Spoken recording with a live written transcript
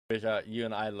You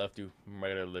and I love to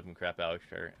murder the living crap out of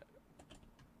each other.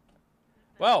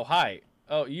 Well, hi.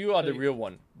 Oh, you are the real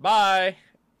one. Bye.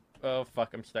 Oh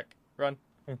fuck, I'm stuck. Run.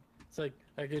 It's like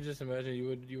I could just imagine you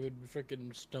would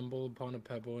freaking stumble upon a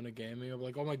pebble in a game and you're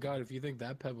like, oh my god, if you think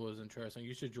that pebble is interesting,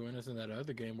 you should join us in that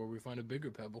other game where we find a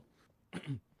bigger pebble.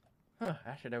 Huh,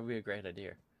 actually, that would be a great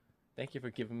idea. Thank you for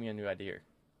giving me a new idea.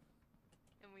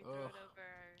 And we throw it over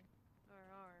our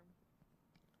arm.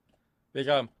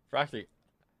 Because, actually,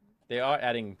 they are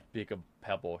adding bigger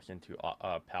pebbles into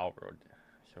Power Road.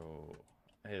 So,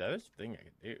 hey, that is a thing I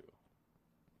can do.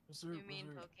 You mean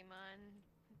Pokemon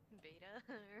Beta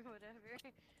or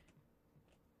whatever?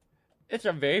 It's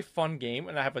a very fun game,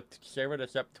 and I have a server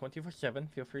that's up 24/7.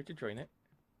 Feel free to join it.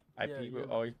 IP will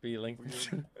always be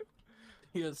linked.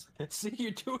 Yes. See,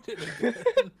 you doing it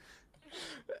again.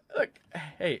 Look,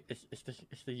 hey, it's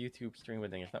the YouTube streaming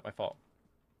thing. It's not my fault.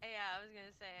 Yeah, I was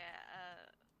gonna say